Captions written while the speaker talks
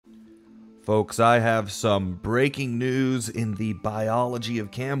Folks, I have some breaking news in the biology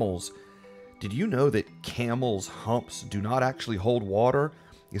of camels. Did you know that camels' humps do not actually hold water?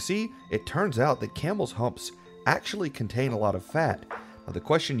 You see, it turns out that camels' humps actually contain a lot of fat. Now, the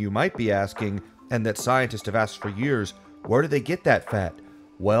question you might be asking, and that scientists have asked for years, where do they get that fat?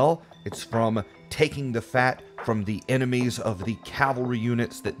 Well, it's from taking the fat from the enemies of the cavalry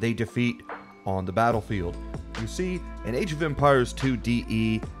units that they defeat on the battlefield. You see, in Age of Empires 2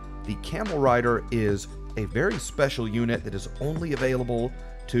 DE, the Camel Rider is a very special unit that is only available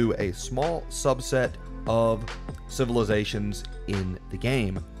to a small subset of civilizations in the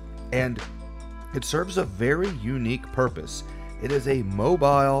game. And it serves a very unique purpose. It is a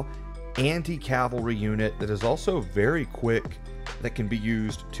mobile anti-cavalry unit that is also very quick, that can be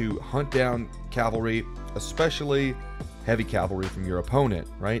used to hunt down cavalry, especially heavy cavalry from your opponent,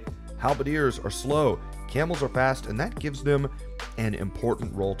 right? Halberdiers are slow, camels are fast, and that gives them an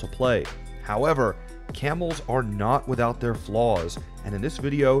important role to play. However, camels are not without their flaws, and in this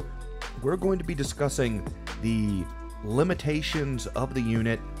video, we're going to be discussing the limitations of the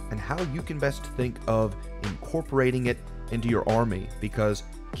unit and how you can best think of incorporating it into your army, because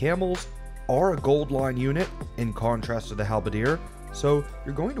camels are a gold line unit in contrast to the halberdier, so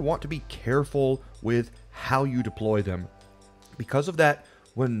you're going to want to be careful with how you deploy them. Because of that,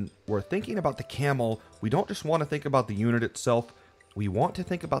 when we're thinking about the camel, we don't just want to think about the unit itself, we want to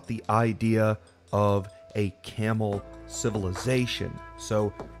think about the idea of a camel civilization.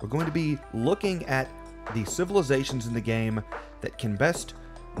 So we're going to be looking at the civilizations in the game that can best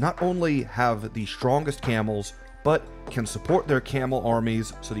not only have the strongest camels, but can support their camel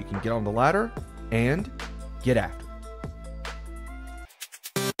armies so that you can get on the ladder and get after it.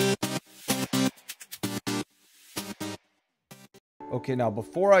 Okay, now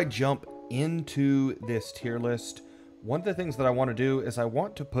before I jump into this tier list, one of the things that I want to do is I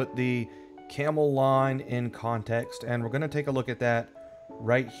want to put the camel line in context, and we're going to take a look at that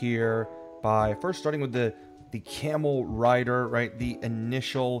right here by first starting with the Camel Rider, right? The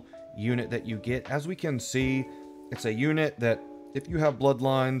initial unit that you get. As we can see, it's a unit that if you have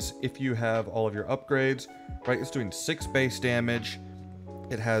bloodlines, if you have all of your upgrades, right, it's doing 6 base damage.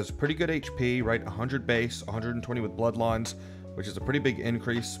 It has pretty good HP, right? 100 base, 120 with bloodlines, which is a pretty big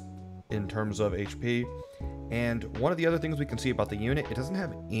increase in terms of HP. And one of the other things we can see about the unit, it doesn't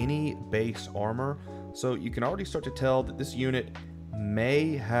have any base armor, so you can already start to tell that this unit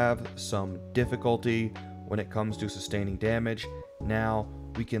may have some difficulty when it comes to sustaining damage. Now,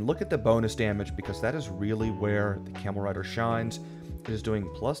 we can look at the bonus damage because that is really where the Camel Rider shines. It is doing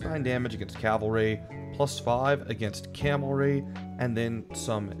 +9 damage against cavalry, +5 against camelry, and then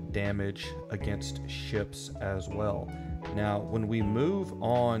some damage against ships as well. Now, when we move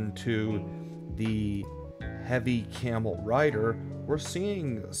on to the Heavy Camel Rider, we're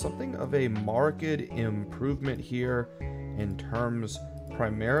seeing something of a marked improvement here in terms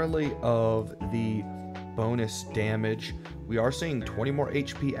primarily of the bonus damage. We are seeing 20 more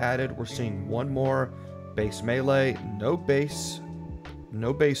HP added. We're seeing 1 more base melee, no base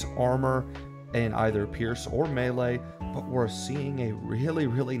armor in either pierce or melee, but we're seeing a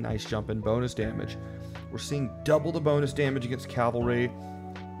really nice jump in bonus damage. We're seeing double the bonus damage against cavalry,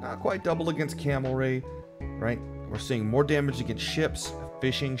 not quite double against camelry, right? We're seeing more damage against ships,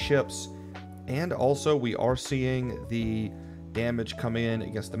 fishing ships, and also we are seeing the damage come in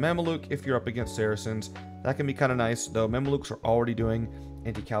against the Mameluke if you're up against Saracens. That can be kind of nice, though Mamelukes are already doing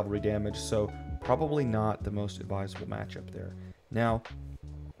anti-cavalry damage, so probably not the most advisable matchup there. Now,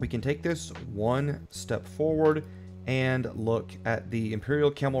 we can take this one step forward and look at the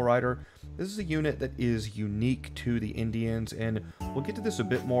Imperial Camel Rider. This is a unit that is unique to the Indians, and we'll get to this a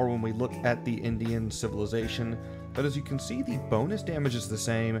bit more when we look at the Indian civilization. But as you can see, the bonus damage is the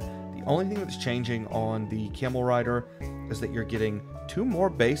same. The only thing that's changing on the Camel Rider is that you're getting 2 more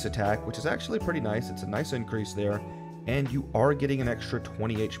base attack, which is actually pretty nice. It's a nice increase there. And you are getting an extra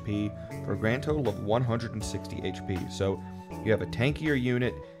 20 HP for a grand total of 160 HP. So you have a tankier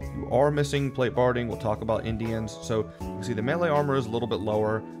unit. You are missing plate barding. We'll talk about Indians. So you can see the melee armor is a little bit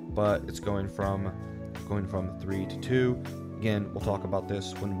lower, but it's going from 3 to 2. Again, we'll talk about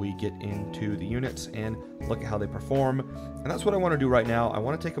this when we get into the units and look at how they perform. And that's what I want to do right now. I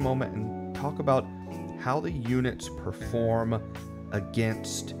want to take a moment and talk about how the units perform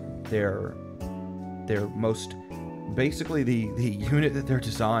against their most, basically the unit that they're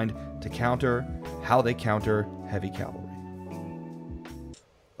designed to counter, how they counter heavy cavalry.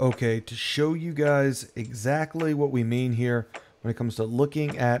 Okay, to show you guys exactly what we mean here when it comes to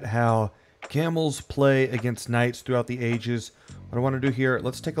looking at how camels play against knights throughout the ages, what I want to do here,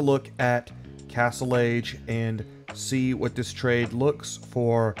 let's take a look at Castle Age and see what this trade looks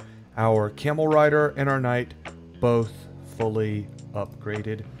for our camel rider and our knight both fully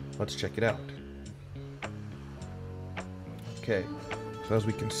upgraded. Let's check it out. Okay, so as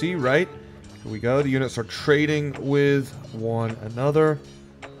we can see, right, here we go. The units are trading with one another.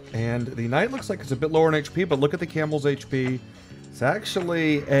 And the knight looks like it's a bit lower in HP, but look at the camel's HP. It's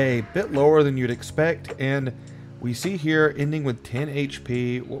actually a bit lower than you'd expect. And we see here, ending with 10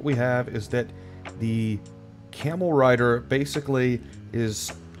 HP, what we have is that the camel rider basically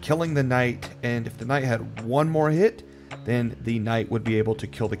is killing the knight. And if the knight had one more hit, then the knight would be able to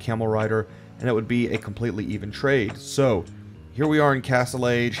kill the camel rider, and it would be a completely even trade. So here we are in Castle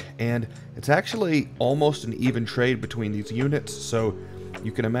Age, and it's actually almost an even trade between these units. So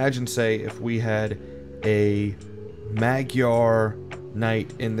you can imagine, say, if we had a Magyar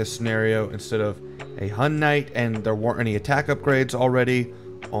knight in this scenario instead of a Hun knight, and there weren't any attack upgrades already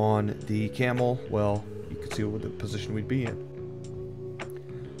on the camel, well, you can see what the position we'd be in.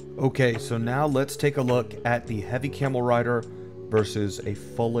 Okay, so now let's take a look at the heavy camel rider versus a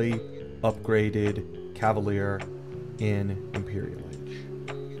fully upgraded cavalier in Imperial Age.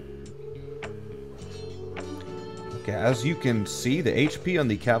 Okay, as you can see, the HP on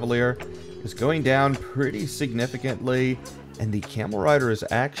the cavalier is going down pretty significantly, and the camel rider is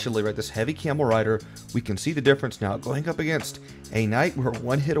actually, right, this heavy camel rider, we can see the difference now. Going up against a knight, we're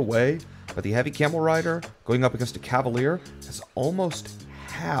one hit away, but the heavy camel rider going up against a cavalier has almost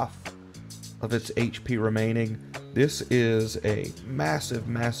half of its HP remaining. This is a massive,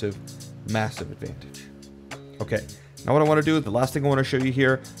 massive, massive advantage. Okay, now what I want to do, the last thing I want to show you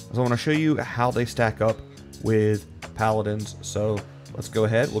here is I want to show you how they stack up with paladins. So let's go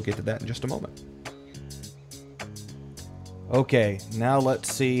ahead, we'll get to that in just a moment. Okay, now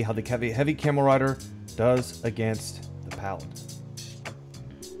let's see how the heavy camel rider does against the paladin.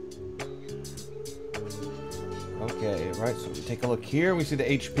 Okay, right, so take a look here, we see the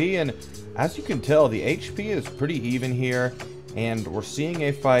HP, and as you can tell, the HP is pretty even here, and we're seeing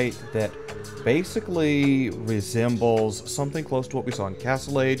a fight that basically resembles something close to what we saw in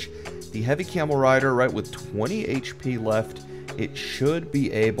Castle Age. The heavy camel rider, right, with 20 HP left, it should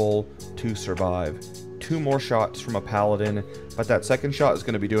be able to survive 2 more shots from a paladin, but that second shot is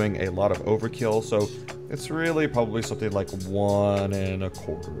going to be doing a lot of overkill, so it's really probably something like 1 1/4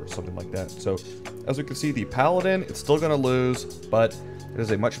 or something like that. So as we can see, the paladin, it's still going to lose, but it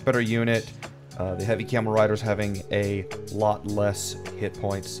is a much better unit. The heavy camel rider is having a lot less hit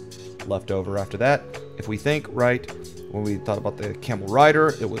points left over after that. If we think, right, when we thought about the camel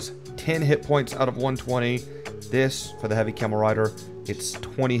rider, it was 10 hit points out of 120. This, for the heavy camel rider, it's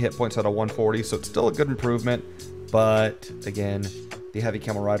 20 hit points out of 140, so it's still a good improvement. But again, the heavy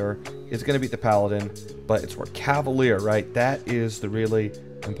camel rider is going to beat the paladin, but it's where cavalier, right? That is the really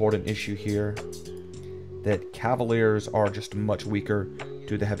important issue here, that cavaliers are just much weaker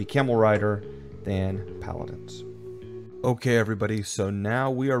to the heavy camel rider than paladins. Okay, everybody, so now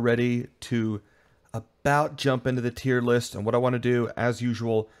we are ready to about jump into the tier list, and what I want to do, as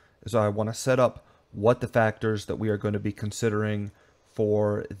usual, is I want to set up what the factors that we are going to be considering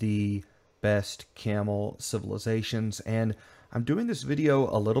for the best camel civilizations. And I'm doing this video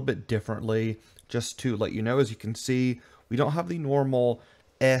a little bit differently, just to let you know. As you can see, we don't have the normal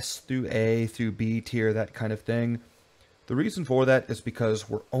S through A through B tier, that kind of thing. The reason for that is because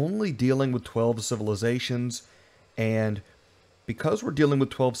we're only dealing with 12 civilizations, and because we're dealing with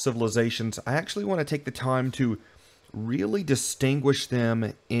 12 civilizations, I actually want to take the time to really distinguish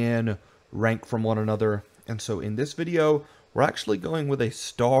them in rank from one another. And so in this video, we're actually going with a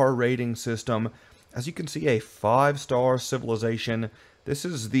star rating system. As you can see, a 5-star civilization. This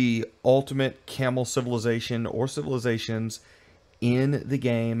is the ultimate camel civilization or civilizations in the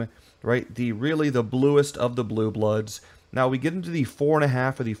game, right? The bluest of the blue bloods. Now we get into the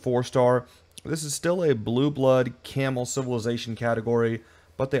 4.5 or the 4-star. This is still a blue blood camel civilization category,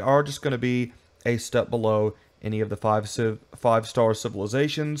 but they are just going to be a step below any of the 5-star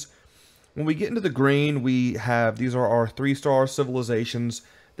civilizations. When we get into the green, we have, these are our 3-star civilizations.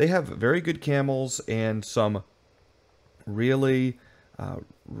 They have very good camels and some really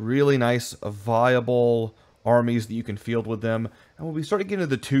nice, viable armies that you can field with them. And when we start getting into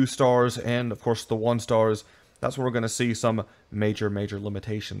the 2 stars and, of course, the 1 stars, that's where we're going to see some major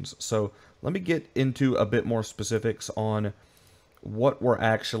limitations. So let me get into a bit more specifics on what we're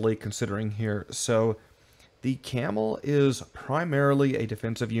actually considering here. So the camel is primarily a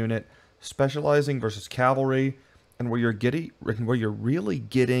defensive unit, specializing versus cavalry, and where you're really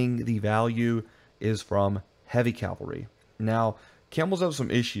getting the value is from heavy cavalry. Now, camels have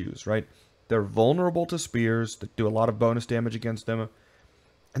some issues, right? They're vulnerable to spears that do a lot of bonus damage against them,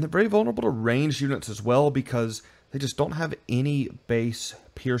 and they're very vulnerable to ranged units as well, because they just don't have any base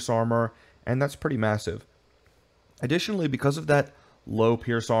pierce armor, and that's pretty massive. Additionally, because of that low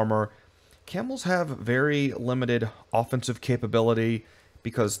pierce armor, camels have very limited offensive capability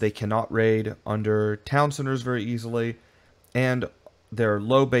because they cannot raid under town centers very easily, and their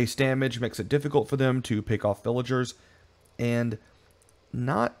low base damage makes it difficult for them to pick off villagers. And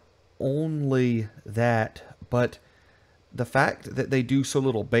not only that, but the fact that they do so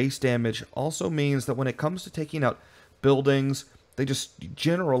little base damage also means that when it comes to taking out buildings, they just,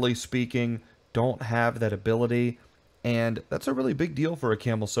 generally speaking, don't have that ability. And that's a really big deal for a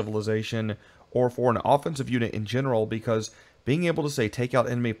camel civilization, or for an offensive unit in general, because being able to, say, take out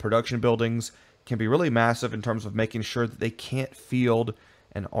enemy production buildings can be really massive in terms of making sure that they can't field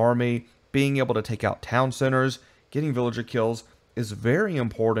an army. Being able to take out town centers, getting villager kills is very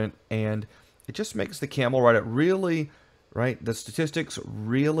important, and it just makes the camel rider really, right, the statistics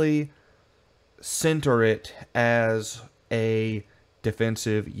really center it as a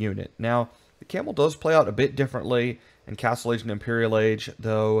defensive unit. Now, the camel does play out a bit differently in Castle Age and Imperial Age,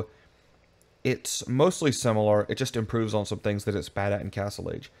 though it's mostly similar. It just improves on some things that it's bad at in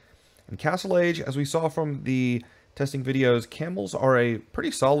Castle Age. In Castle Age, as we saw from the testing videos, camels are a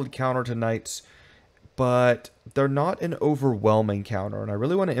pretty solid counter to knights, but they're not an overwhelming counter, and I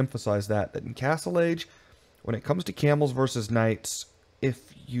really want to emphasize that in Castle Age, when it comes to camels versus knights,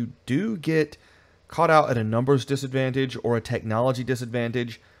 if you do get caught out at a numbers disadvantage or a technology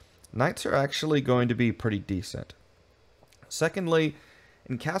disadvantage, knights are actually going to be pretty decent. Secondly,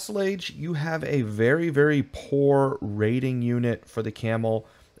 in Castle Age, you have a very, very poor raiding unit for the camel.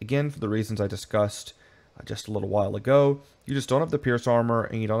 Again, for the reasons I discussed just a little while ago. You just don't have the pierce armor,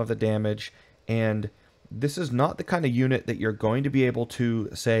 and you don't have the damage, and this is not the kind of unit that you're going to be able to,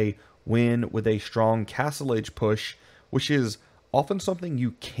 say, win with a strong Castle Age push, which is often something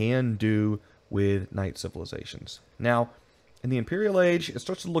you can do with knight civilizations. Now, in the Imperial Age, it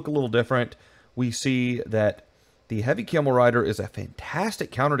starts to look a little different. We see that the heavy camel rider is a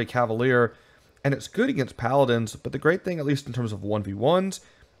fantastic counter to cavalier, and it's good against paladins, but the great thing, at least in terms of 1v1s,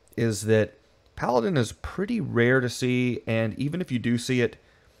 is that paladin is pretty rare to see, and even if you do see it,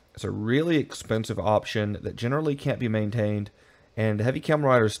 it's a really expensive option that generally can't be maintained, and the heavy camel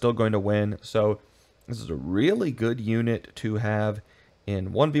rider is still going to win. So this is a really good unit to have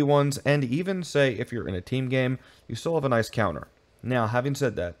in 1v1s, and even, say, if you're in a team game, you still have a nice counter. Now, having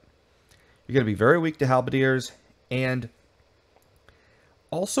said that, you're going to be very weak to halberdiers, and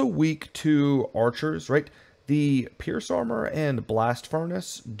also weak to archers, right? The pierce armor and blast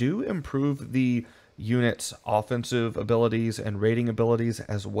furnace do improve the unit's offensive abilities and raiding abilities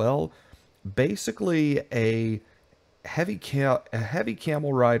as well. Basically, a heavy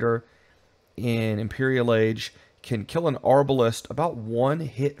camel rider in Imperial Age can kill an arbalist about 1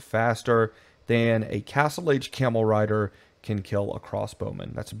 hit faster than a Castle Age camel rider can kill a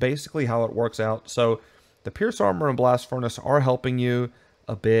crossbowman. That's basically how it works out. So the pierce armor and blast furnace are helping you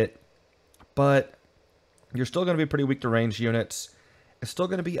a bit, but you're still going to be pretty weak to ranged units. It's still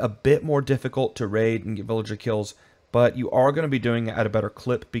going to be a bit more difficult to raid and get villager kills, but you are going to be doing it at a better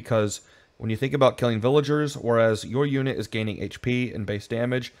clip, because when you think about killing villagers, whereas your unit is gaining HP and base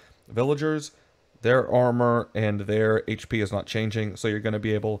damage, villagers, their armor and their HP is not changing, so you're going to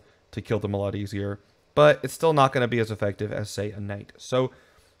be able to kill them a lot easier, but it's still not going to be as effective as, say, a knight. So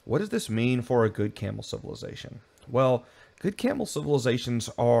what does this mean for a good camel civilization? Well, good camel civilizations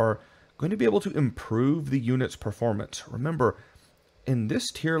are going to be able to improve the unit's performance. Remember, in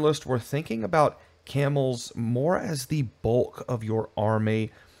this tier list, we're thinking about camels more as the bulk of your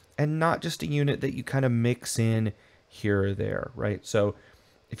army, and not just a unit that you kind of mix in here or there, right? So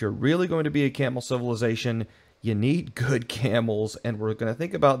if you're really going to be a camel civilization, you need good camels, and we're going to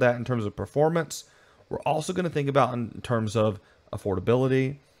think about that in terms of performance. We're also going to think about in terms of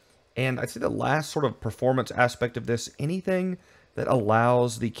affordability. And I'd say the last sort of performance aspect of this, anything that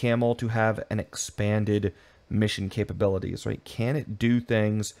allows the camel to have an expanded mission capabilities, right? Can it do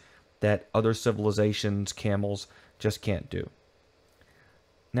things that other civilizations' camels just can't do?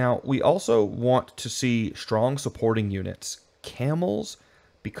 Now, we also want to see strong supporting units. Camels,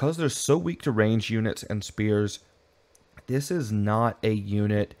 because they're so weak to range units and spears, this is not a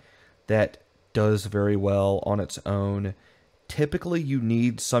unit that does very well on its own. Typically, you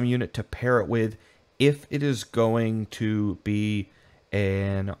need some unit to pair it with if it is going to be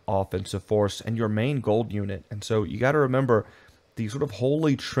an offensive force and your main gold unit. And so you got to remember the sort of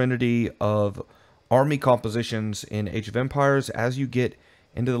holy trinity of army compositions in Age of Empires as you get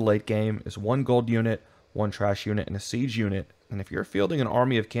into the late game is 1 gold unit, 1 trash unit, and a siege unit. And if you're fielding an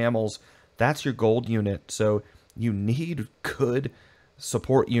army of camels, that's your gold unit. So you need good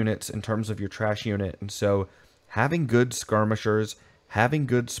support units in terms of your trash unit. And so having good skirmishers, having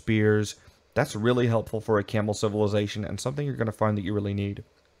good spears, that's really helpful for a camel civilization and something you're going to find that you really need.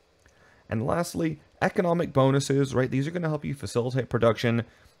 And lastly, economic bonuses, right? These are going to help you facilitate production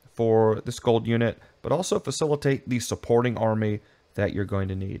for this gold unit, but also facilitate the supporting army that you're going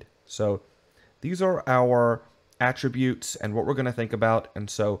to need. So these are our attributes and what we're going to think about. And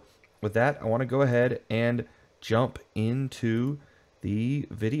so with that, I want to go ahead and jump into the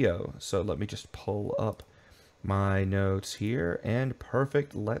video. So let me just pull up my notes here, and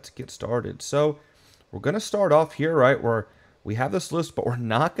perfect. Let's get started. So we're going to start off here, right, where we have this list, but we're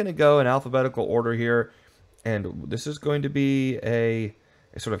not going to go in alphabetical order here. And this is going to be a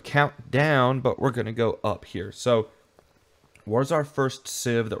sort of countdown, but we're going to go up here. So where's our first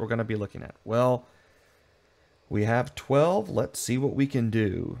civ that we're going to be looking at? Well, we have 12. Let's see what we can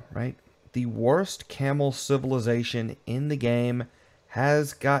do, right? The worst camel civilization in the game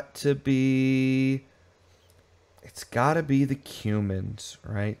has got to be... It's got to be the Cumans,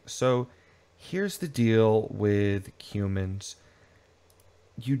 right? So here's the deal with Cumans.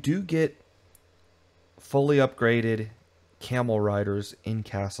 You do get fully upgraded camel riders in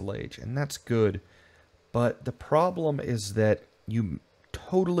Castle Age, and that's good. But the problem is that you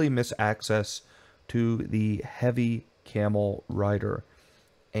totally miss access to the heavy camel rider.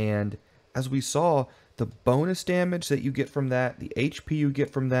 And as we saw, the bonus damage that you get from that, the HP you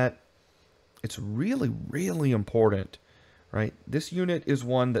get from that, it's really, really important, right? This unit is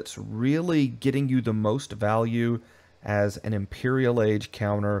one that's really getting you the most value as an Imperial Age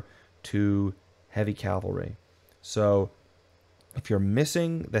counter to heavy cavalry. So if you're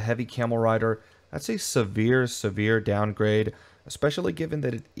missing the heavy camel rider, that's a severe, severe downgrade, especially given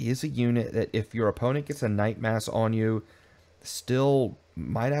that it is a unit that if your opponent gets a Night Mass on you, still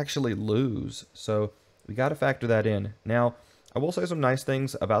might actually lose. So we got to factor that in. Now, I will say some nice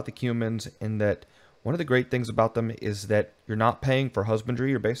things about the Cumans in that one of the great things about them is that you're not paying for husbandry.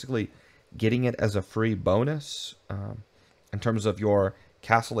 You're basically getting it as a free bonus. In terms of your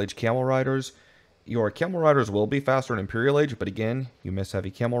Castle Age Camel Riders, your Camel Riders will be faster in Imperial Age, but again, you miss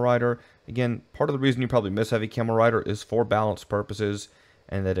Heavy Camel Rider. Again, part of the reason you probably miss Heavy Camel Rider is for balance purposes,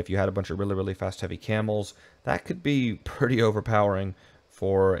 and that if you had a bunch of really, really fast Heavy Camels, that could be pretty overpowering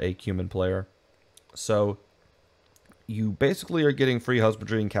for a Cuman player. So you basically are getting free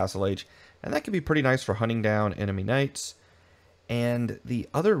husbandry in Castle Age, and that can be pretty nice for hunting down enemy knights. And the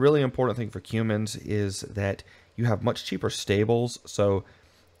other really important thing for Cumans is that you have much cheaper stables, so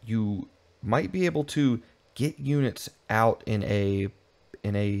you might be able to get units out in a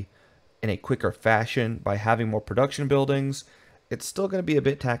quicker fashion by having more production buildings. It's still going to be a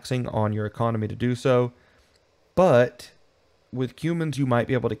bit taxing on your economy to do so, but with Cumans you might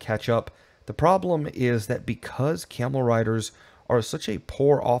be able to catch up. The problem is that because Camel Riders are such a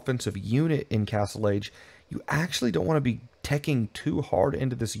poor offensive unit in Castle Age, you actually don't want to be teching too hard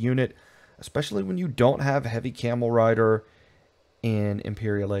into this unit, especially when you don't have Heavy Camel Rider in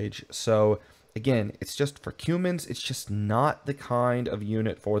Imperial Age. So again, it's just for Cumans, it's just not the kind of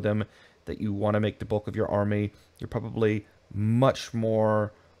unit for them that you want to make the bulk of your army. You're probably much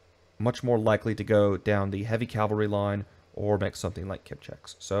more likely to go down the heavy cavalry line or make something like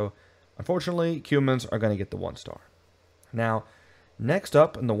Kipchaks. So unfortunately, Cumans are going to get the 1-star. Now, next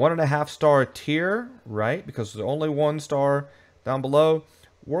up in the 1.5-star tier, right, because there's only 1-star down below,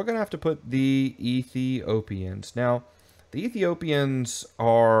 we're going to have to put the Ethiopians. Now, the Ethiopians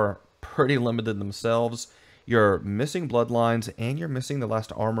are pretty limited themselves. You're missing bloodlines and you're missing the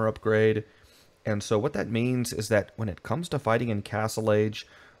last armor upgrade. And so what that means is that when it comes to fighting in Castle Age,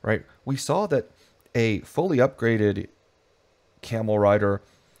 right, we saw that a fully upgraded Camel Rider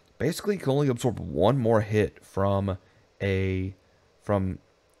basically can only absorb one more hit from a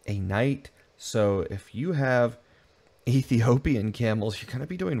knight. So if you have Ethiopian camels, you're going to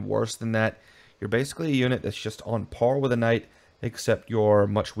be doing worse than that. You're basically a unit that's just on par with a knight, except you're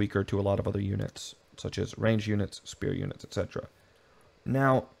much weaker to a lot of other units, such as range units, spear units, etc.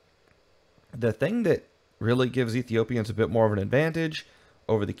 Now, the thing that really gives Ethiopians a bit more of an advantage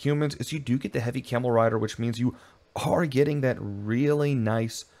over the Cumans is you do get the heavy camel rider, which means you are getting that really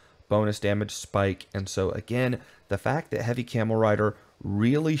nice bonus damage spike. And so again, the fact that heavy camel rider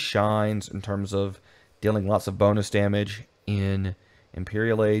really shines in terms of dealing lots of bonus damage in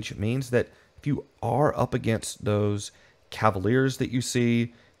Imperial Age means that if you are up against those cavaliers that you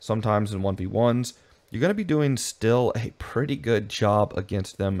see sometimes in 1v1s, you're going to be doing still a pretty good job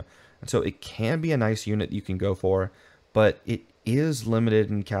against them. And so it can be a nice unit you can go for, but it is limited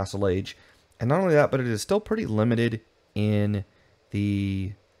in Castle Age. And not only that, but it is still pretty limited in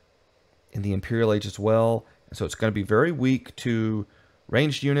the Imperial Age as well. And so it's going to be very weak to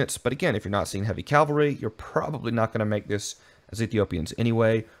ranged units. But again, if you're not seeing heavy cavalry, you're probably not going to make this as Ethiopians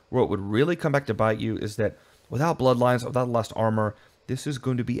anyway. Where it would really come back to bite you is that without bloodlines, without last armor, this is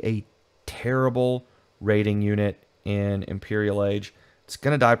going to be a terrible raiding unit in Imperial Age. It's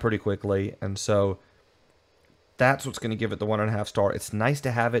going to die pretty quickly, and so that's what's going to give it the 1.5 star. It's nice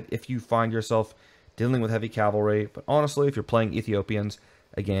to have it if you find yourself dealing with heavy cavalry, but honestly, if you're playing Ethiopians,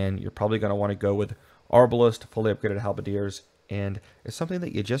 again, you're probably going to want to go with Arbalist, fully upgraded halberdiers, and it's something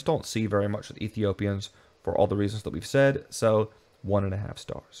that you just don't see very much with Ethiopians for all the reasons that we've said, so 1.5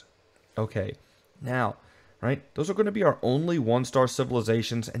 stars. Okay, now, right, those are going to be our only 1-star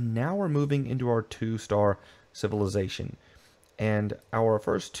civilizations, and now we're moving into our 2-star civilization. And our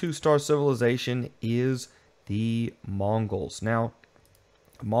first 2-star civilization is the Mongols. Now,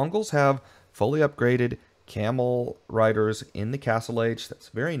 Mongols have fully upgraded camel riders in the Castle Age. That's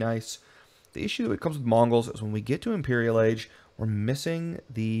very nice. The issue that comes with Mongols is when we get to Imperial Age, we're missing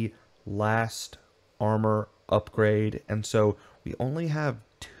the last armor upgrade, and so we only have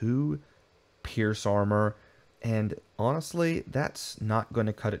 2 pierce armor, and honestly, that's not going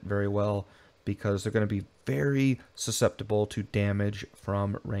to cut it very well because they're going to be very susceptible to damage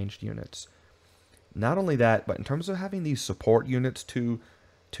from ranged units. Not only that, but in terms of having these support units to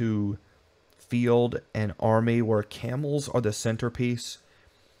field and army where camels are the centerpiece,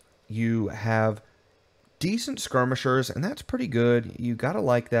 you have decent skirmishers, and that's pretty good. You gotta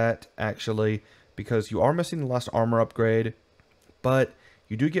like that, actually, because you are missing the last armor upgrade, but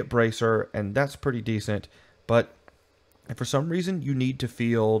you do get bracer, and that's pretty decent. But if for some reason you need to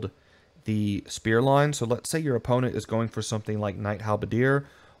field the spear line, so let's say your opponent is going for something like Knight Halberdier,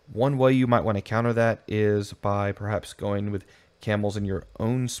 one way you might want to counter that is by perhaps going with camels in your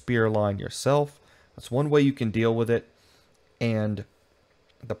own spear line yourself. That's one way you can deal with it. And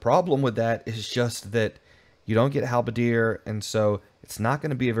the problem with that is just that you don't get halberdier, and so it's not going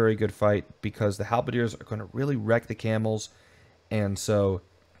to be a very good fight because the halberdiers are going to really wreck the camels, and so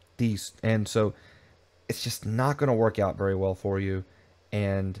it's just not going to work out very well for you,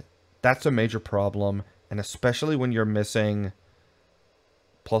 and that's a major problem. And especially when you're missing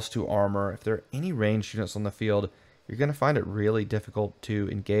 +2 armor, if there are any ranged units on the field, you're going to find it really difficult to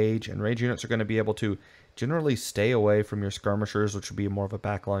engage, and ranged units are going to be able to generally stay away from your skirmishers, which would be more of a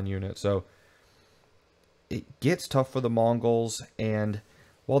backline unit. So it gets tough for the Mongols, and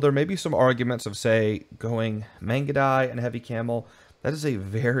while there may be some arguments of, say, going Mangudai and heavy camel, that is a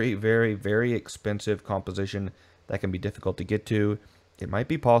very, very, very expensive composition that can be difficult to get to. It might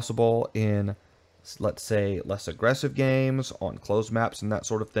be possible in, let's say, less aggressive games, on closed maps and that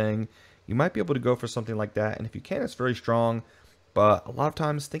sort of thing. You might be able to go for something like that, and if you can, it's very strong. But a lot of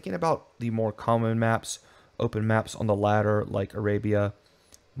times, thinking about the more common maps, open maps on the ladder, like Arabia,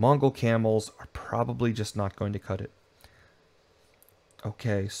 Mongol camels are probably just not going to cut it.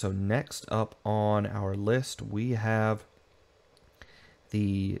 Okay, so next up on our list, we have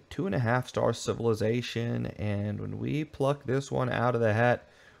the 2.5-star civilization, and when we pluck this one out of the hat,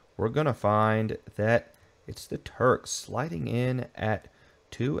 we're going to find that it's the Turks, sliding in at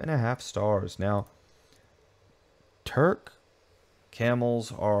 2.5 stars. Now, Turk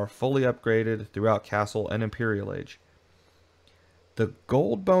camels are fully upgraded throughout Castle and Imperial Age. The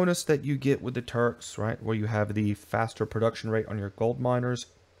gold bonus that you get with the Turks, right, where you have the faster production rate on your gold miners,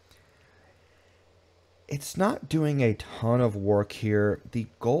 it's not doing a ton of work here. The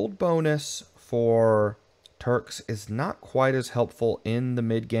gold bonus for Turks is not quite as helpful in the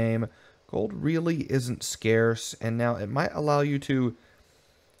mid game. Gold really isn't scarce, and now it might allow you to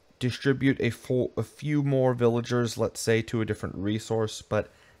distribute a few more villagers, let's say, to a different resource, but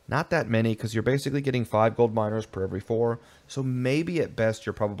not that many, because you're basically getting 5 gold miners per every 4, so maybe at best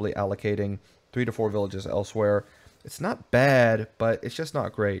you're probably allocating 3 to 4 villages elsewhere. It's not bad, but it's just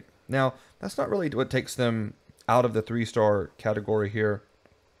not great. Now, that's not really what takes them out of the 3-star category here.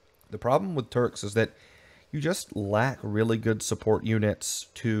 The problem with Turks is that you just lack really good support units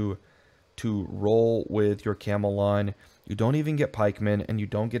to roll with your camel line. You don't even get pikemen, and you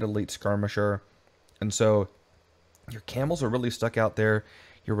don't get elite skirmisher. And so your camels are really stuck out there.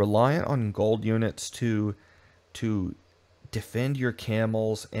 You're reliant on gold units to defend your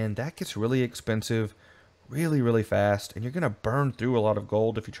camels, and that gets really expensive really, really fast, and you're going to burn through a lot of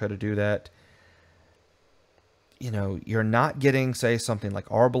gold if you try to do that. You know, you're not getting, say, something like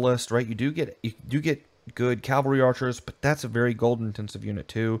Arbalist, right? You do get good cavalry archers, but that's a very gold-intensive unit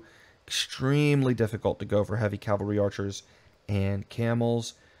too. Extremely difficult to go for heavy cavalry archers and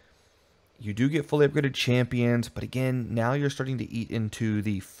camels. You do get fully upgraded champions, but again, now you're starting to eat into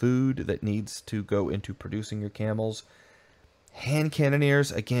the food that needs to go into producing your camels. Hand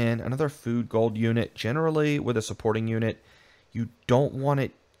cannoneers, again, another food gold unit. Generally, with a supporting unit, you don't want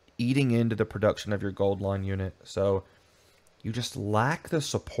it eating into the production of your gold line unit. So you just lack the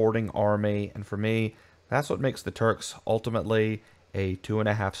supporting army, and for me, that's what makes the Turks ultimately a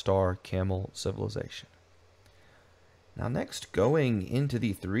 2.5-star camel civilization. Now next, going into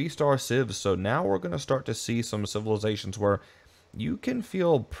the 3-star civs, so now we're going to start to see some civilizations where you can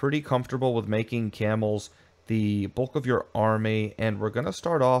feel pretty comfortable with making camels the bulk of your army, and we're going to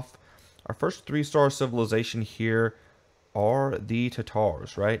start off, our first 3-star civilization here are the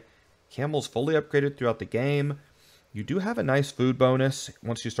Tatars, right? Camels fully upgraded throughout the game. You do have a nice food bonus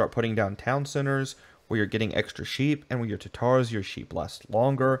once you start putting down town centers where you're getting extra sheep, and with your Tatars, your sheep last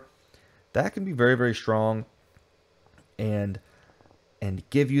longer. That can be very, very strong and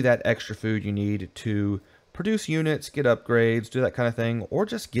give you that extra food you need to produce units, get upgrades, do that kind of thing, or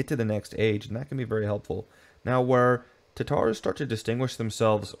just get to the next age, and that can be very helpful. Now, where Tatars start to distinguish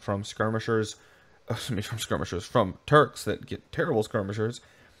themselves from skirmishers, from Turks that get terrible skirmishers,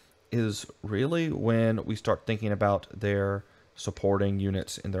 is really when we start thinking about their supporting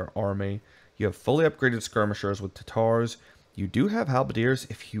units in their army. You have fully upgraded skirmishers with Tatars. You do have halberdiers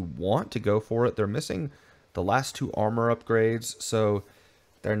if you want to go for it. They're missing the last 2 armor upgrades, so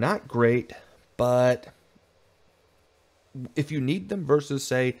they're not great, but if you need them versus,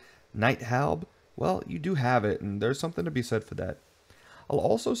 say, Knight Halb, well, you do have it, and there's something to be said for that. I'll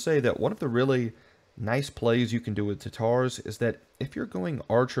also say that one of the really nice plays you can do with Tatars is that if you're going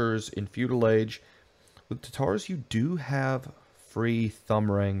archers in feudal age, with Tatars you do have free thumb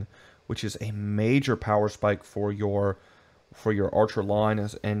ring, which is a major power spike for your archer line.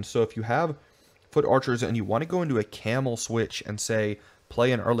 And so if you have foot archers and you want to go into a camel switch and say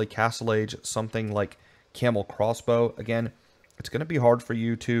play an early castle age something like camel crossbow, again, it's going to be hard for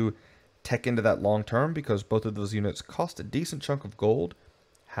you to tech into that long term because both of those units cost a decent chunk of gold.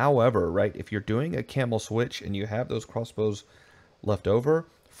 However, right, if you're doing a camel switch and you have those crossbows left over,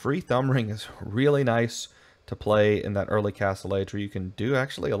 free thumb ring is really nice to play in that early castle age where you can do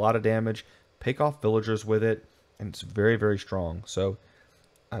actually a lot of damage, pick off villagers with it, and it's very, very strong. So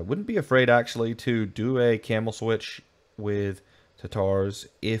I wouldn't be afraid actually to do a camel switch with Tatars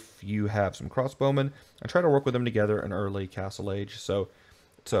if you have some crossbowmen and try to work with them together in early castle age. So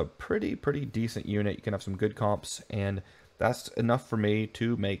it's a pretty decent unit. You can have some good comps, and that's enough for me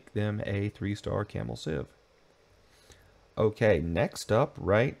to make them a 3-star camel civ. Okay, next up,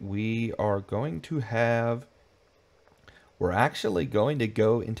 right, we're actually going to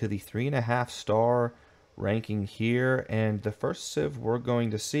go into the 3.5-star ranking here, and the first civ we're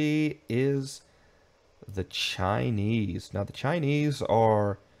going to see is the Chinese. Now, the Chinese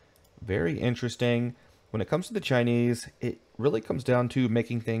are very interesting. When it comes to the Chinese, it really comes down to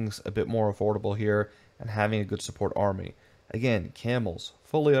making things a bit more affordable here and having a good support army. Again, camels,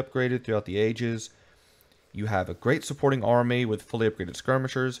 fully upgraded throughout the ages. You have a great supporting army with fully upgraded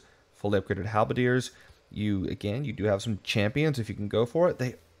skirmishers, fully upgraded halberdiers. You do have some champions if you can go for it.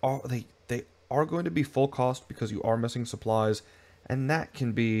 They are going to be full cost because you are missing supplies, and that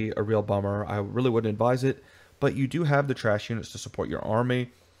can be a real bummer. I really wouldn't advise it, but you do have the trash units to support your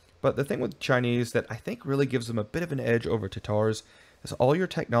army. But the thing with Chinese that I think really gives them a bit of an edge over Tatars is all your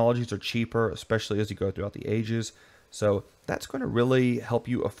technologies are cheaper, especially as you go throughout the ages. So that's going to really help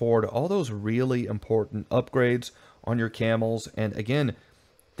you afford all those really important upgrades on your camels. And again,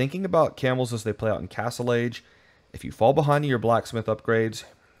 thinking about camels as they play out in Castle Age, if you fall behind in your blacksmith upgrades,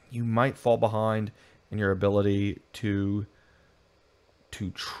 you might fall behind in your ability to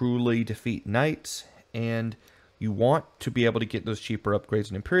truly defeat knights, and you want to be able to get those cheaper upgrades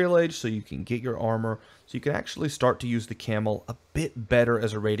in Imperial Age so you can get your armor, so you can actually start to use the camel a bit better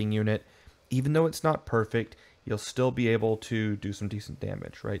as a raiding unit. Even though it's not perfect, you'll still be able to do some decent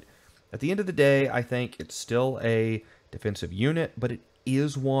damage, right? At the end of the day, I think it's still a defensive unit, but it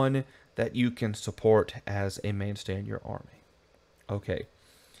is one that you can support as a mainstay in your army. Okay,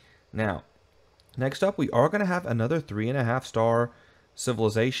 now, next up, we are going to have another 3.5-star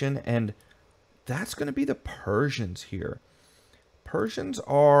civilization, and that's going to be the Persians here. Persians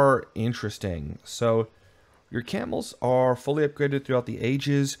are interesting. So your camels are fully upgraded throughout the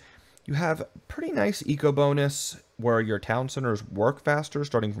ages. You have pretty nice eco bonus where your town centers work faster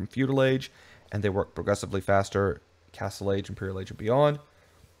starting from feudal age, and they work progressively faster Castle Age, Imperial Age, and beyond.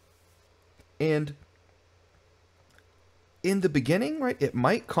 And in the beginning, right, it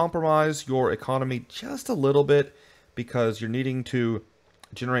might compromise your economy just a little bit because you're needing to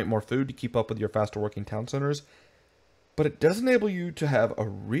generate more food to keep up with your faster working town centers. But it does enable you to have a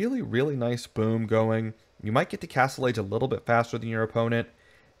really nice boom going. You might get to Castle Age a little bit faster than your opponent,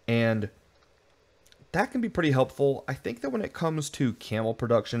 and that can be pretty helpful. I think that when it comes to camel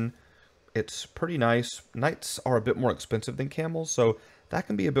production, It's pretty nice. Knights are a bit more expensive than camels, so that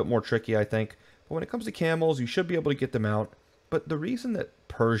can be a bit more tricky, I think. But when it comes to camels, you should be able to get them out. But the reason that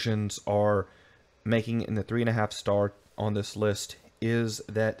Persians are making it in the 3.5 star on this list is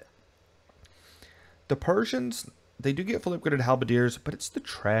that the Persians, they do get fully upgraded halberdiers, but it's the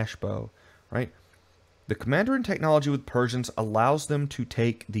trash bow, right? The commander in technology with Persians allows them to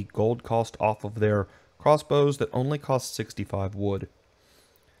take the gold cost off of their crossbows that only cost 65 wood.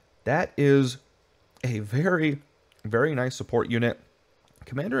 That is a very, very nice support unit.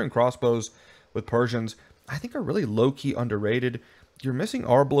 Commander and crossbows with Persians, I think, are really low-key underrated. You're missing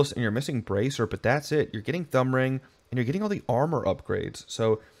Arbalest and you're missing Bracer, but that's it. You're getting Thumb Ring and you're getting all the armor upgrades.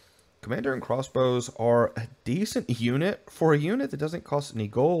 So commander and crossbows are a decent unit for a unit that doesn't cost any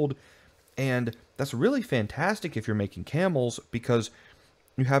gold. And that's really fantastic if you're making camels, because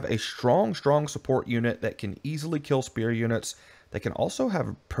you have a strong support unit that can easily kill spear units, that can also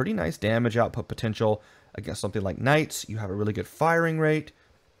have pretty nice damage output potential against something like knights. You have a really good firing rate,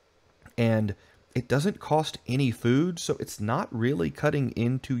 and it doesn't cost any food, so it's not really cutting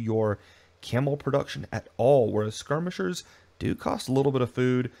into your camel production at all, whereas skirmishers do cost a little bit of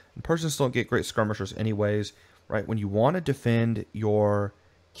food, and Persians don't get great skirmishers anyways, right? When you want to defend your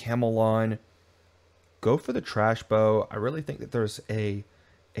camel line, go for the trash bow. I really think that there's a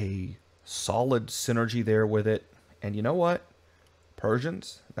solid synergy there with it. And you know what?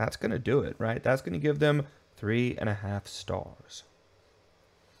 Persians, that's going to do it, right? That's going to give them 3.5 stars.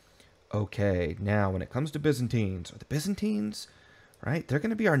 Okay, now when it comes to Byzantines, are the Byzantines, right? They're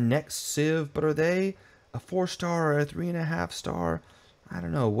going to be our next civ, but are they a 4-star or a 3.5 star? I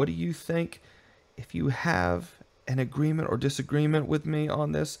don't know. What do you think? If you have an agreement or disagreement with me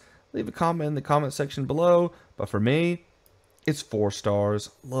on this, leave a comment in the comment section below. But for me, it's 4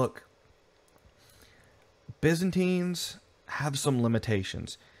 stars. Look, Byzantines have some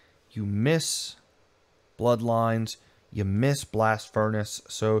limitations. You miss bloodlines, you miss blast furnace,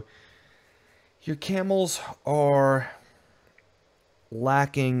 so your camels are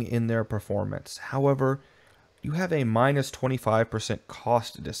lacking in their performance. However, you have a minus 25%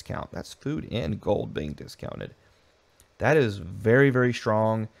 cost discount. That's food and gold being discounted. That is very, very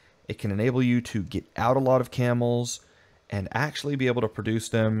strong. It can enable you to get out a lot of camels and actually be able to produce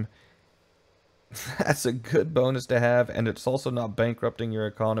them. That's a good bonus to have, and it's also not bankrupting your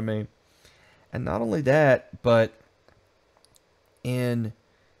economy. And not only that, but in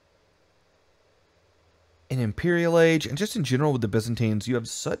Imperial Age, and just in general with the Byzantines, you have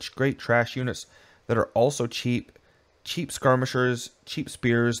such great trash units that are also cheap. Cheap skirmishers, cheap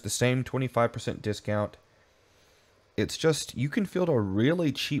spears, the same 25% discount. It's just, you can field a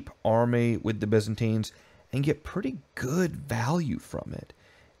really cheap army with the Byzantines and get pretty good value from it.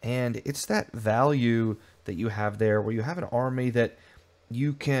 And it's that value that you have there, where you have an army that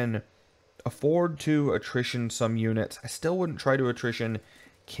you can afford to attrition some units. I still wouldn't try to attrition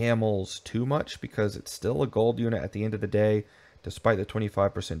camels too much, because it's still a gold unit at the end of the day, despite the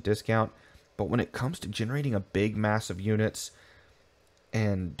 25% discount. But when it comes to generating a big mass of units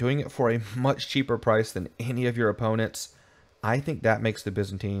and doing it for a much cheaper price than any of your opponents, I think that makes the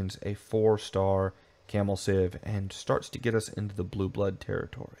Byzantines a 4-star camel civ and starts to get us into the blue blood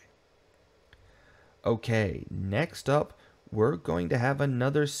territory. Okay, next up, we're going to have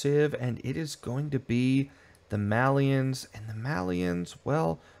another civ, and it is going to be the Malians. And the Malians,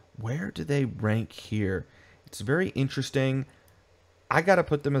 well, where do they rank here? It's very interesting. I got to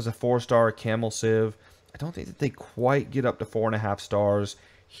put them as a 4-star camel civ. I don't think that they quite get up to 4.5 stars.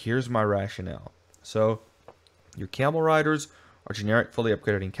 Here's my rationale. So, your camel riders are generic, fully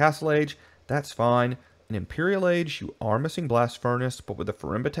upgraded in Castle Age. That's fine. In Imperial Age, you are missing Blast Furnace, but with the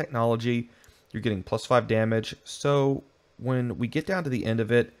Farimba technology, you're getting +5 damage. So, when we get down to the end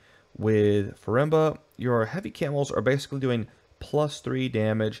of it, with Farimba, your heavy camels are basically doing +3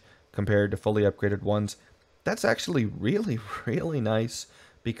 damage compared to fully upgraded ones. That's actually really, really nice,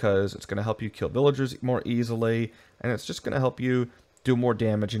 because it's going to help you kill villagers more easily, and it's just going to help you do more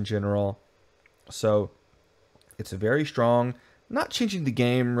damage in general. So, it's very strong. Not changing the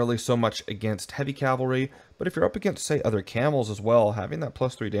game really so much against heavy cavalry, but if you're up against, say, other camels as well, having that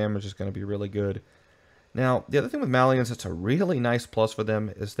 +3 damage is going to be really good. Now, the other thing with Malians that's a really nice plus for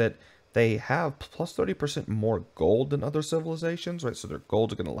them is that they have +30% more gold than other civilizations, right? So their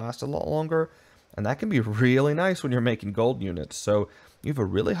gold's going to last a lot longer, and that can be really nice when you're making gold units. So you have a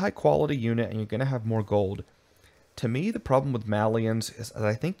really high quality unit, and you're going to have more gold. To me, the problem with Malians is that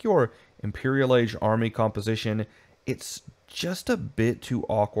I think your Imperial Age army composition, it's just a bit too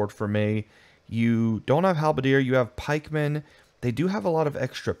awkward for me. You don't have halberdier, you have pikemen. They do have a lot of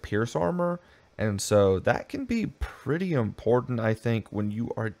extra pierce armor, and so that can be pretty important, I think, when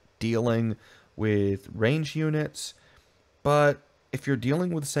you are dealing with range units. But if you're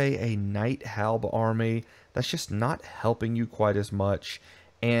dealing with, say, a Knight Halb army, that's just not helping you quite as much.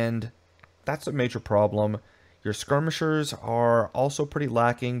 And that's a major problem. Your skirmishers are also pretty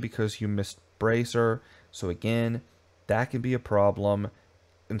lacking because you missed Bracer. So again, that can be a problem.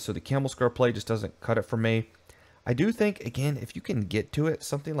 And so the Camel Scar play just doesn't cut it for me. I do think, again, if you can get to it,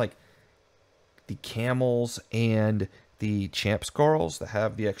 something like the Camels and the Champ Scarls that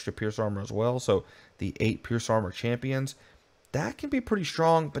have the extra Pierce Armor as well, so the 8 Pierce Armor champions, that can be pretty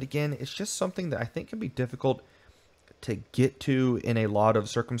strong. But again, it's just something that I think can be difficult to get to in a lot of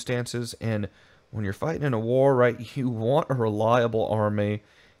circumstances. And when you're fighting in a war, right, you want a reliable army.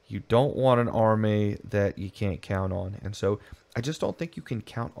 You don't want an army that you can't count on. And so I just don't think you can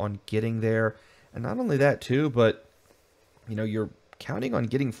count on getting there. And not only that too, but you know, you're counting on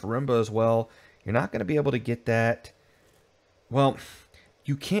getting Farimba as well. You're not going to be able to get that. Well,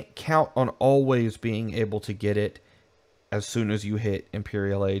 you can't count on always being able to get it as soon as you hit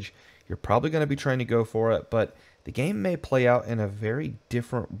Imperial Age. You're probably going to be trying to go for it, but the game may play out in a very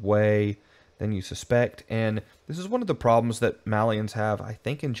different way than you suspect. And this is one of the problems that Malians have, I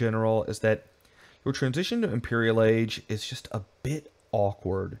think, in general, is that your transition to Imperial Age is just a bit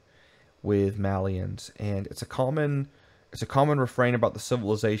awkward with Malians. And it's a common refrain about the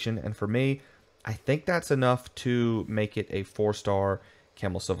civilization. And for me, I think that's enough to make it a 4-star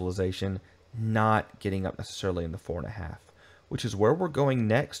Camel civilization, not getting up necessarily in the 4.5, which is where we're going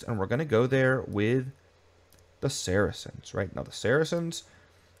next. And we're going to go there with the Saracens, right? Now, the Saracens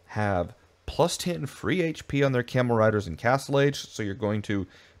have plus 10 free HP on their Camel Riders in Castle Age, so you're going to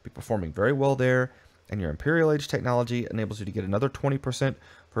be performing very well there. And your Imperial Age technology enables you to get another 20%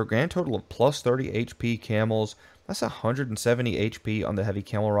 for a grand total of plus 30 HP camels. That's 170 HP on the Heavy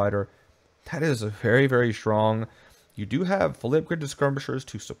Camel Rider. That is very, very strong. You do have fully upgraded skirmishers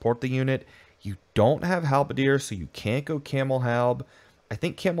to support the unit. You don't have halberdiers, so you can't go Camel Halb. I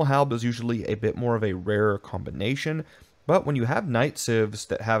think Camel Halb is usually a bit more of a rarer combination, but when you have Knight Civs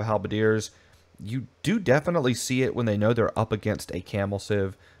that have halberdiers, you do definitely see it when they know they're up against a Camel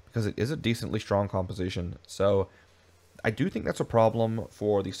Civ, because it is a decently strong composition. So I do think that's a problem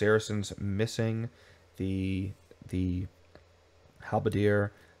for the Saracens missing the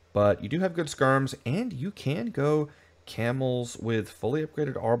halberdier, but you do have good skirms, and you can go camels with fully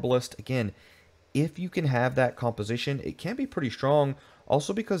upgraded arbalest. Again, if you can have that composition, it can be pretty strong.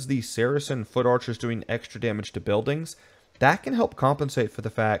 Also, because the Saracen foot archers doing extra damage to buildings, that can help compensate for the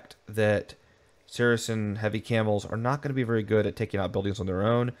fact that Saracen heavy camels are not going to be very good at taking out buildings on their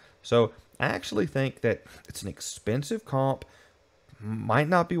own. So I actually think that it's an expensive comp. Might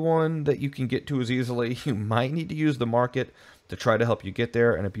not be one that you can get to as easily. You might need to use the market to try to help you get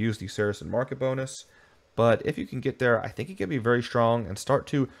there and abuse the Saracen market bonus. But if you can get there, I think it can be very strong and start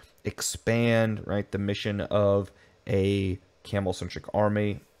to expand, right, the mission of a camel-centric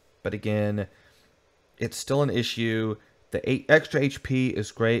army. But again, it's still an issue. The extra HP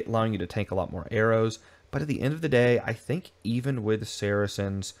is great, allowing you to tank a lot more arrows. But at the end of the day, I think even with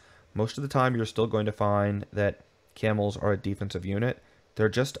Saracens, most of the time you're still going to find that camels are a defensive unit. They're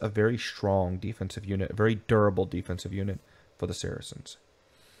just a very strong defensive unit, a very durable defensive unit for the Saracens.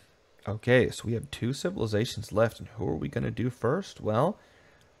 Okay, so we have 2 civilizations left, and who are we going to do first? Well,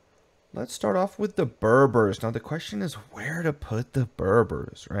 let's start off with the Berbers. Now, the question is where to put the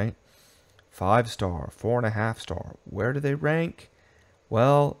Berbers, right? 5-star, 4.5-star. Where do they rank?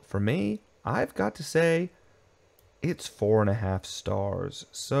 Well, for me, I've got to say it's 4.5 stars.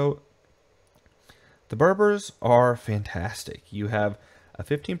 So, the Berbers are fantastic. You have a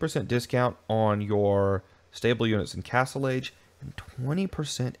 15% discount on your stable units in Castle Age and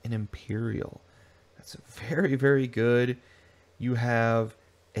 20% in Imperial. That's very, very good. You have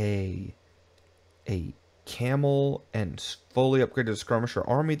a camel and fully upgraded skirmisher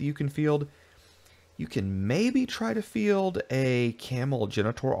army that you can field. You can maybe try to field a camel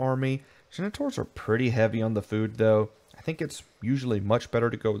Genitor army. Genitors are pretty heavy on the food, though. I think it's usually much better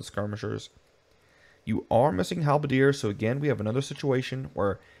to go with skirmishers. You are missing halberdiers, so again, we have another situation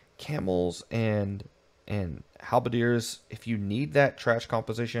where camels and halberdiers, if you need that trash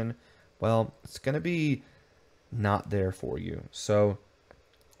composition, well, it's going to be not there for you. So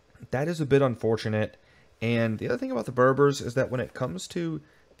that is a bit unfortunate. And the other thing about the Berbers is that when it comes to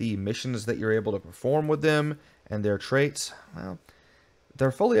the missions that you're able to perform with them and their traits, well,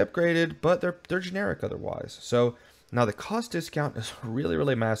 they're fully upgraded, but they're generic otherwise. So now the cost discount is really,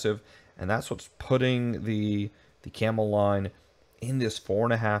 really massive, and that's what's putting the camel line in this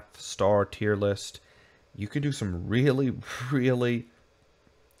 4.5-star tier list. You can do some really, really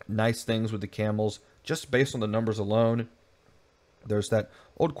nice things with the camels just based on the numbers alone. There's that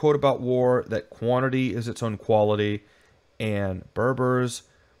old quote about war that quantity is its own quality, and Berbers,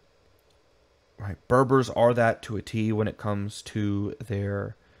 right? Berbers are that to a T when it comes to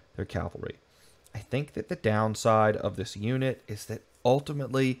their cavalry. I think that the downside of this unit is that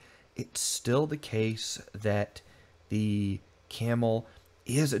ultimately it's still the case that the Camel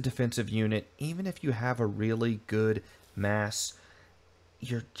is a defensive unit. Even if you have a really good mass,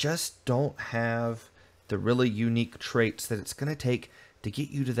 you just don't have the really unique traits that it's going to take to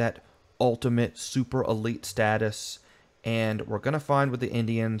get you to that ultimate super elite status. And we're going to find with the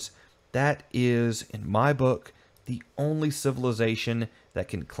Indians, that is, in my book, the only civilization that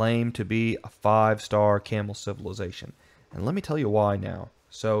can claim to be a 5-star Camel civilization. And let me tell you why now.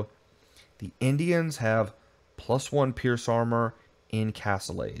 So, the Indians have +1 pierce armor in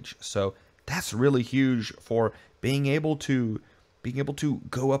Castle Age. So, that's really huge for being able to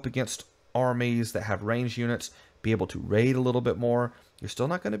go up against armies that have ranged units, be able to raid a little bit more. You're still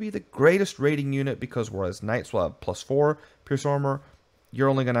not going to be the greatest raiding unit, because whereas knights will have +4 pierce armor, you're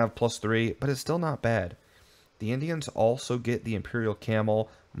only going to have +3, but it's still not bad. The Indians also get the Imperial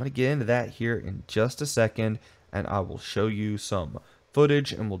Camel. I'm going to get into that here in just a second, and I will show you some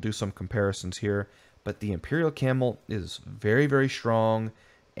footage and we'll do some comparisons here. But the Imperial Camel is very, very strong,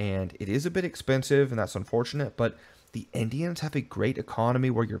 and it is a bit expensive, and that's unfortunate, but the Indians have a great economy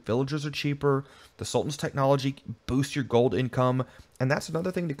where your villagers are cheaper. The Sultan's technology boosts your gold income, and that's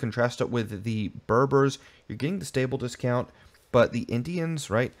another thing to contrast it with the Berbers. You're getting the stable discount, but the Indians,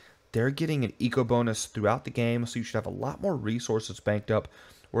 right, they're getting an eco bonus throughout the game, so you should have a lot more resources banked up.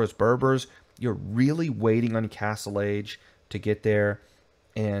 Whereas Berbers, you're really waiting on Castle Age to get there,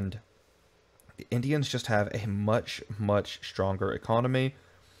 and the Indians just have a much, much stronger economy.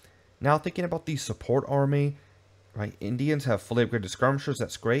 Now, thinking about the support army, right, Indians have fully upgraded skirmishers,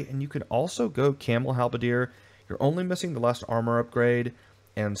 that's great, and you can also go Camel Halberdier. You're only missing the last armor upgrade,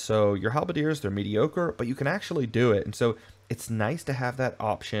 and so your Halberdiers, they're mediocre, but you can actually do it, and so it's nice to have that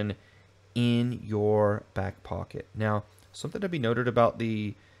option in your back pocket. Now, something to be noted about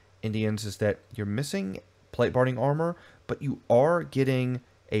the Indians is that you're missing plate barding armor, but you are getting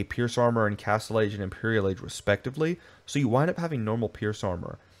a pierce armor in Castle Age and Imperial Age respectively, so you wind up having normal pierce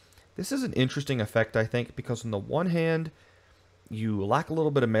armor. This is an interesting effect, I think, because on the one hand, you lack a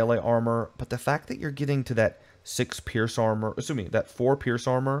little bit of melee armor, but the fact that you're getting to that 4 pierce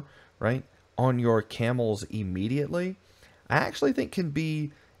armor, right, on your camels immediately, I actually think can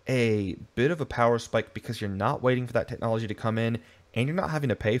be a bit of a power spike, because you're not waiting for that technology to come in, and you're not having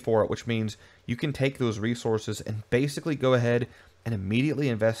to pay for it, which means you can take those resources and basically go ahead and immediately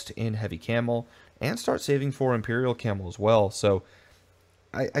invest in heavy camel and start saving for Imperial Camel as well. So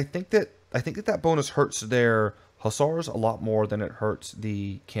I think that bonus hurts their hussars a lot more than it hurts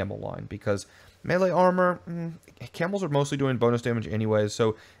the camel line, because melee armor, camels are mostly doing bonus damage anyways,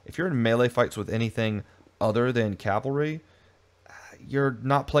 so if you're in melee fights with anything other than cavalry, you're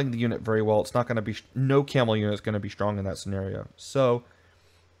not playing the unit very well. It's not going to be, no camel unit is going to be strong in that scenario. So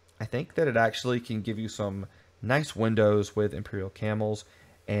I think that it actually can give you some nice windows with Imperial Camels,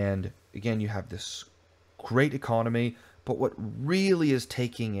 and again, you have this great economy. But what really is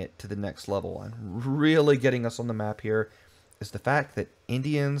taking it to the next level and really getting us on the map here is the fact that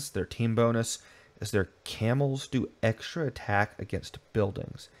Indians, their team bonus is their camels do extra attack against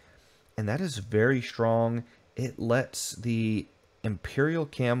buildings. And that is very strong. It lets the Imperial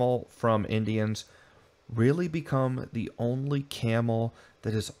Camel from Indians really become the only camel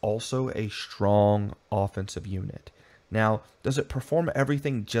that is also a strong offensive unit. Now, does it perform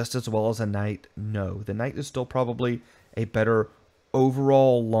everything just as well as a knight? No. The knight is still probably a better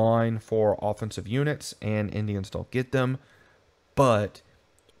overall line for offensive units, and Indians don't get them. But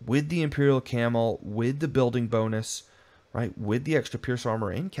with the Imperial Camel, with the building bonus, right, with the extra pierce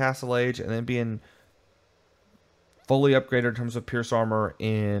armor in Castle Age, and then being fully upgraded in terms of pierce armor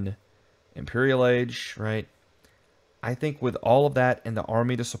in Imperial Age, right, I think with all of that and the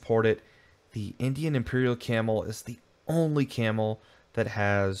army to support it, the Indian Imperial Camel is the only camel that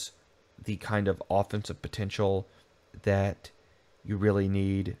has the kind of offensive potential that you really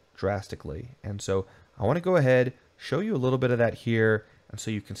need drastically. And so I want to go ahead, show you a little bit of that here, and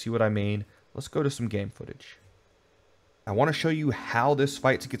so you can see what I mean. Let's go to some game footage. I want to show you how this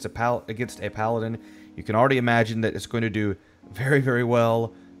fights against a paladin. You can already imagine that it's going to do very, very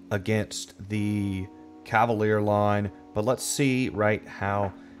well against the cavalier line, but let's see, right,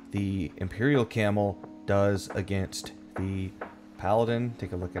 how the Imperial Camel does against the paladin.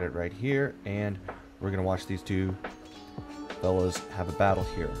 Take a look at it right here, and we're going to watch these two fellas have a battle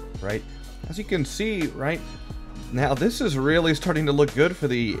here, right? As you can see, right, now this is really starting to look good for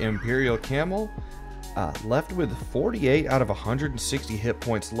the Imperial Camel. left with 48 out of 160 hit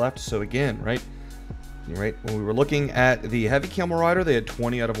points left. So again, right, when we were looking at the heavy camel rider, they had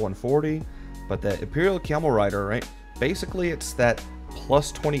 20 out of 140, but the imperial camel rider, right, basically it's that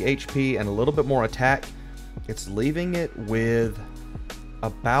plus 20 HP and a little bit more attack. It's leaving it with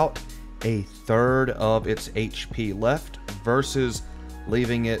about a third of its HP left versus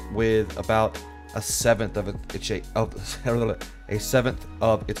leaving it with about a seventh of its HP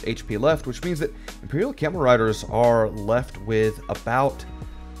left, which means that imperial camel riders are left with about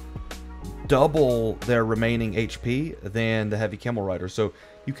double their remaining HP than the heavy camel rider. So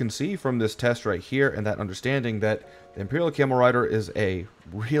you can see from this test right here and that understanding that the imperial camel rider is a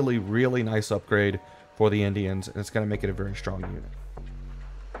really nice upgrade for the Indians, and it's going to make it a very strong unit.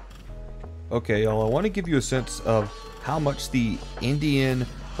 Okay, y'all, I want to give you a sense of how much the Indian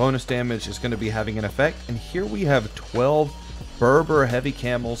bonus damage is going to be having an effect. And here we have 12 Berber heavy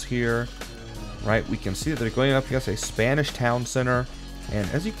camels here, right? We can see that they're going up against a Spanish town center. And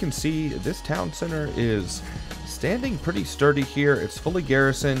as you can see, this town center is standing pretty sturdy here. It's fully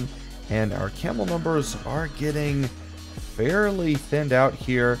garrisoned, and our camel numbers are getting fairly thinned out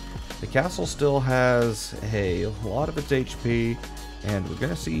here. The castle still has a lot of its HP, and we're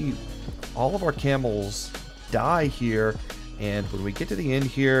going to see all of our camels die here. And when we get to the end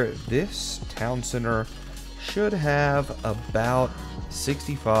here, this town center should have about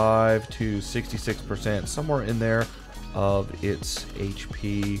 65 to 66%, somewhere in there, of its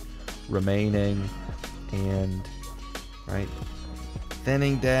HP remaining. And right,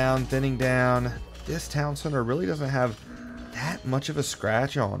 thinning down. This town center really doesn't have that much of a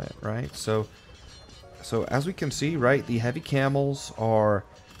scratch on it, right? So as we can see, right, the heavy camels are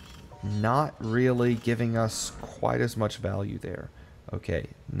not really giving us quite as much value there. Okay,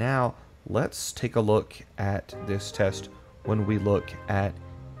 now let's take a look at this test when we look at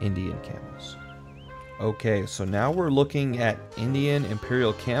Indian camels. Okay, so now we're looking at Indian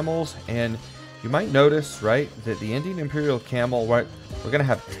imperial camels, and you might notice, right, that the Indian imperial camel, right, we're going to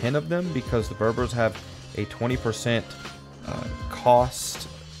have 10 of them because the Berbers have a 20% cost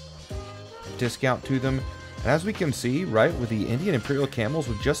discount to them. And as we can see, right, with the Indian imperial camels,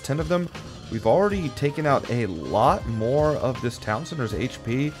 with just 10 of them, we've already taken out a lot more of this town center's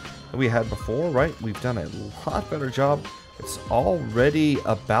HP than we had before, right? We've done a lot better job. It's already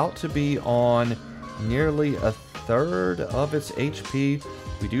about to be on nearly a third of its HP.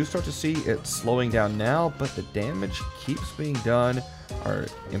 We do start to see it slowing down now, but the damage keeps being done. Our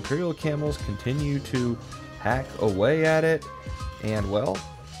imperial camels continue to hack away at it, and well,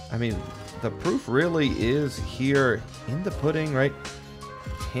 I mean, the proof really is here in the pudding, right?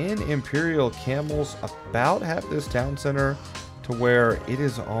 10 imperial camels about have this town center to where it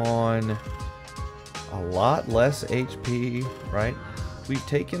is on a lot less HP, right? We've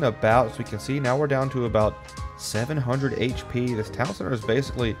taken about, as we can see, now we're down to about 700 HP. This town center is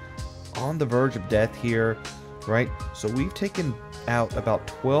basically on the verge of death here, right? So we've taken out about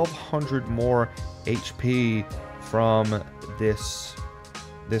 1200 more HP from this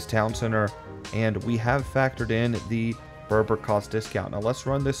town center, and we have factored in the Berber cost discount. Now let's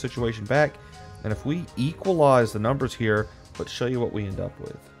run this situation back, and if we equalize the numbers here, let's show you what we end up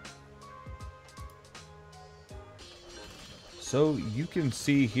with. So you can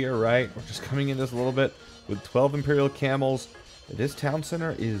see here, right, we're just coming in this a little bit with 12 imperial camels. This town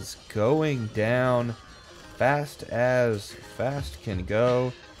center is going down fast as fast can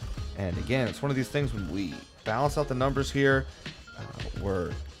go. And again, it's one of these things when we balance out the numbers here,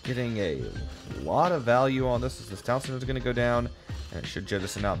 we're getting a lot of value on this as this town center is going to go down, and it should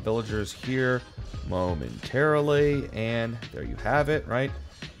jettison out villagers here momentarily. And there you have it, right?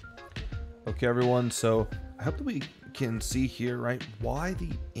 Okay, everyone, so I hope that we can see here, right, why the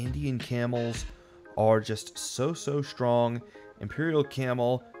Indian camels are just so strong. Imperial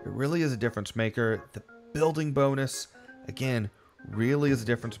camel, it really is a difference maker. The building bonus, again, really is a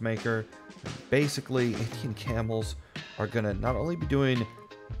difference maker. Basically, Indian camels are gonna not only be doing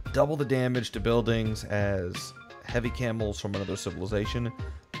double the damage to buildings as heavy camels from another civilization,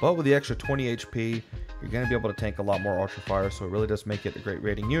 but with the extra 20 HP, you're gonna be able to tank a lot more ultra fire. So it really does make it a great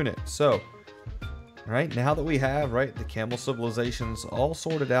rating unit. So right now that we have, right, the camel civilizations all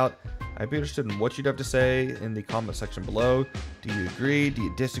sorted out, I'd be interested in what you'd have to say in the comment section below. Do you agree? Do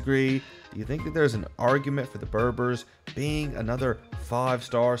you disagree? Do you think that there's an argument for the Berbers being another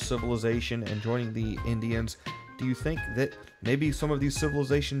 5-star civilization and joining the Indians? Do you think that maybe some of these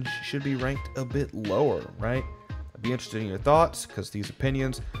civilizations should be ranked a bit lower, right? I'd be interested in your thoughts, because these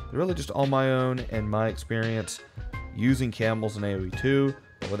opinions, they're really just all my own and my experience using camels in AOE2.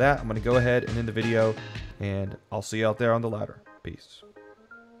 But with that, I'm going to go ahead and end the video, and I'll see you out there on the ladder. Peace.